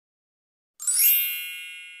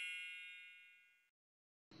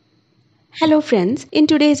Hello friends, in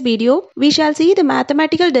today's video, we shall see the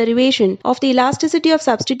mathematical derivation of the elasticity of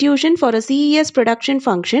substitution for a CES production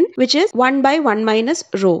function which is 1 by 1 minus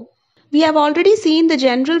rho. We have already seen the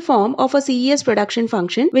general form of a CES production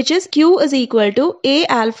function which is Q is equal to A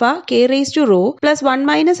alpha k raised to rho plus 1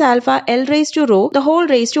 minus alpha L raised to rho the whole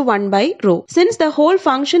raised to 1 by rho. Since the whole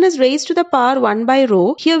function is raised to the power 1 by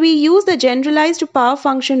rho, here we use the generalized power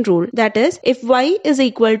function rule. That is, if y is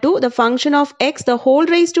equal to the function of x the whole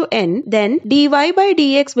raised to n, then dy by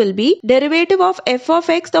dx will be derivative of f of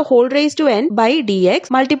x the whole raised to n by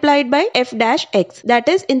dx multiplied by f dash x. That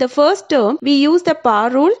is, in the first term, we use the power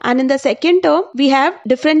rule, and in the second term, we have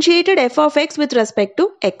differentiated f of x with respect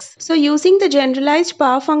to x. So using the generalized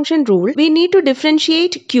power function rule, we need to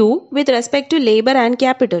differentiate q with respect to labor and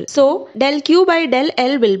capital. So del q by del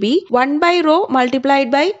L will be 1 by rho multiplied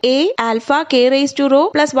by a alpha k raised to rho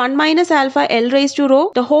plus 1 minus alpha L raised to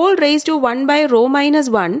rho the whole raised to 1 by rho minus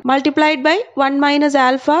 1 multiplied by 1 minus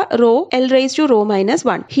alpha rho L raised to rho minus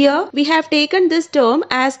 1. Here we have taken this term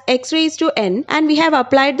as x raised to n and we have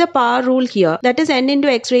applied the power rule here, that is n into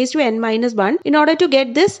x raised to n minus 1, in order to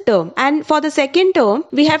get this term. And for the second term,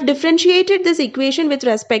 we have differentiated this equation with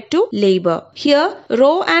respect to labor. Here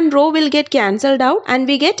rho and rho will get cancelled out and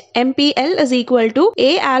we get MPL is equal to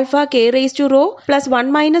a alpha k raised to rho plus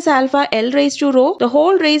 1 minus alpha L raised to rho the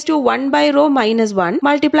whole raised to 1 by rho minus 1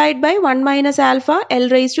 multiplied by 1 minus alpha L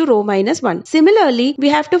raised to rho minus 1. Similarly, we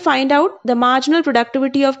have to find out the marginal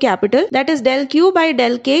productivity of capital, that is del Q by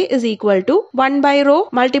del K is equal to 1 by rho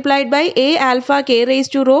multiplied by a alpha k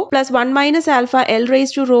raised to rho plus 1 minus alpha L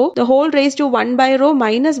raised to rho the whole raised to 1 by rho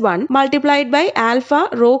minus 1 multiplied by alpha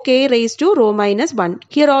rho k raised to rho minus 1.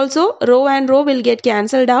 Here also rho and rho will get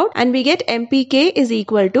cancelled out and we get MPK is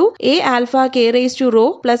equal to a alpha k raised to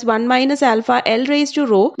rho plus 1 minus alpha L raised to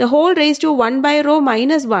rho the whole raised to 1 by rho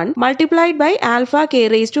minus 1 multiplied by alpha k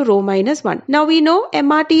raised to rho minus 1. Now we know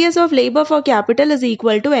MRTS of labor for capital is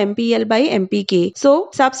equal to MPL by MPK. So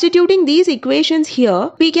substituting these equations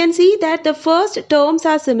here, we can see that the first terms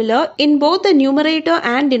are similar in both the numerator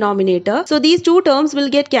and denominator. So these two terms will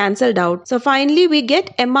get cancelled out. So finally we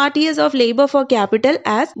get MRTS of labor for capital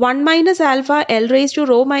as 1 minus alpha L raised to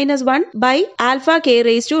rho minus 1 by alpha k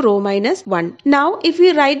raised to rho minus 1. Now if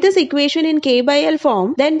we write this equation in k by L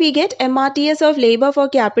form, then we get MRTS of labor for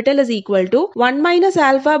capital is equal to 1 minus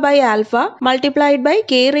alpha by alpha multiplied by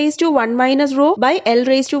k raised to 1 minus rho by L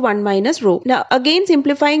raised to 1 minus rho. Now again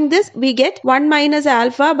simplifying this, we get 1 minus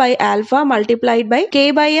alpha by alpha multiplied by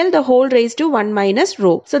k by L the whole raised to 1 minus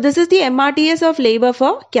rho. So this is the MRTS of labor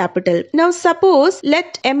for capital. Now suppose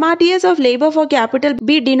let MRTS of labor for capital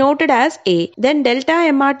be denoted as A. Then delta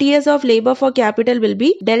MRTS of labor for capital will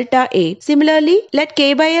be delta A. Similarly, let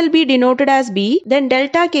K by L be denoted as B. Then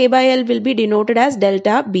delta K by L will be denoted as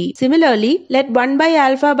delta B. Similarly, let 1 by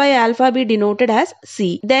alpha be denoted as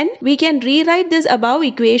C. Then we can rewrite this above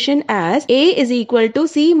equation as A is equal to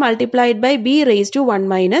C multiplied by B raised to 1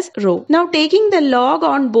 minus rho. Now taking the log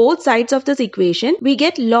on both sides of this equation, we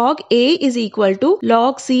get log A is equal to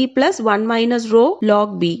log C plus 1 minus rho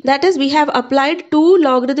log B. That is, we have applied two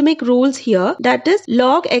logarithmic rules here, that is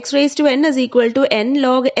log x raised to n is equal to n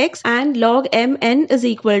log x and log mn is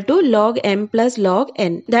equal to log m plus log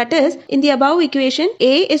n. That is, in the above equation,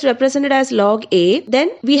 A is represented as log A,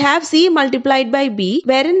 then we have C multiplied by B,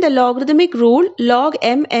 wherein the logarithmic rule log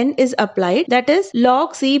mn is applied, that is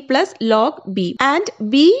log C plus log B, and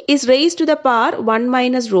B is raised to the power 1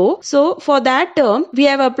 minus rho. So for that term, we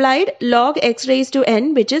have applied log x raised to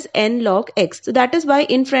n, which is n log x. So that is why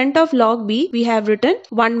in front of log B, we have written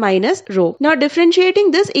 1 minus rho. Now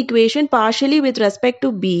differentiating this equation partially with respect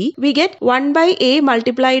to B, we get 1 by A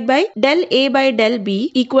multiplied by del A by del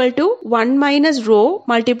B equal to 1 minus rho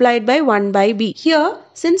multiplied by 1 by B. Here,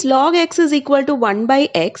 since log x is equal to 1 by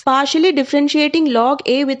x, partially differentiating log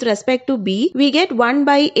A with respect to B, we get 1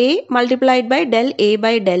 by A multiplied by del A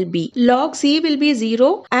by del B. Log C will be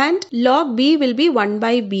 0 and log B will be 1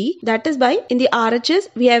 by B. That is why in the RHS,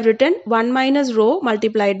 we have written 1 minus rho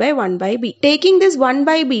multiplied by 1 by B. Taking this 1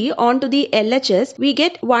 by B onto the LHS, we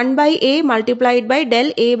get 1 by A multiplied by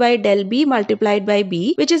del A by del B multiplied by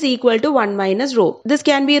B, which is equal to 1 minus rho. This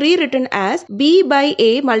can be rewritten as B by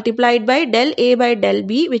A multiplied by del A by del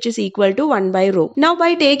B, which is equal to 1 by rho. Now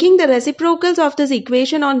by taking the reciprocals of this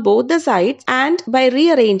equation on both the sides and by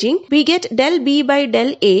rearranging, we get del B by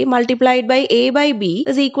del A multiplied by A by B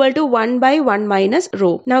is equal to 1 by 1 minus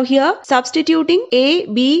rho. Now here substituting A,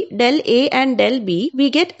 B, del A and del B, we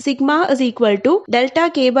get sigma is equal to delta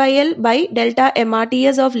K by L by delta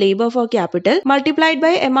MRTS of labor for capital multiplied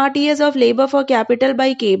by MRTS of labor for capital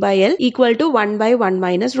by K by L equal to 1 by 1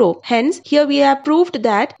 minus rho. Hence here we have proved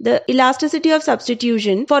that the elasticity of substitution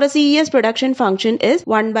substitution for a CES production function is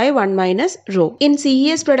 1 by 1 minus rho. In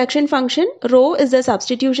CES production function, rho is the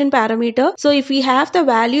substitution parameter. So if we have the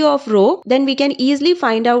value of rho, then we can easily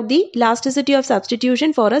find out the elasticity of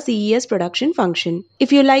substitution for a CES production function.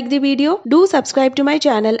 If you like the video, do subscribe to my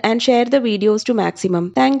channel and share the videos to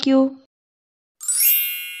maximum. Thank you.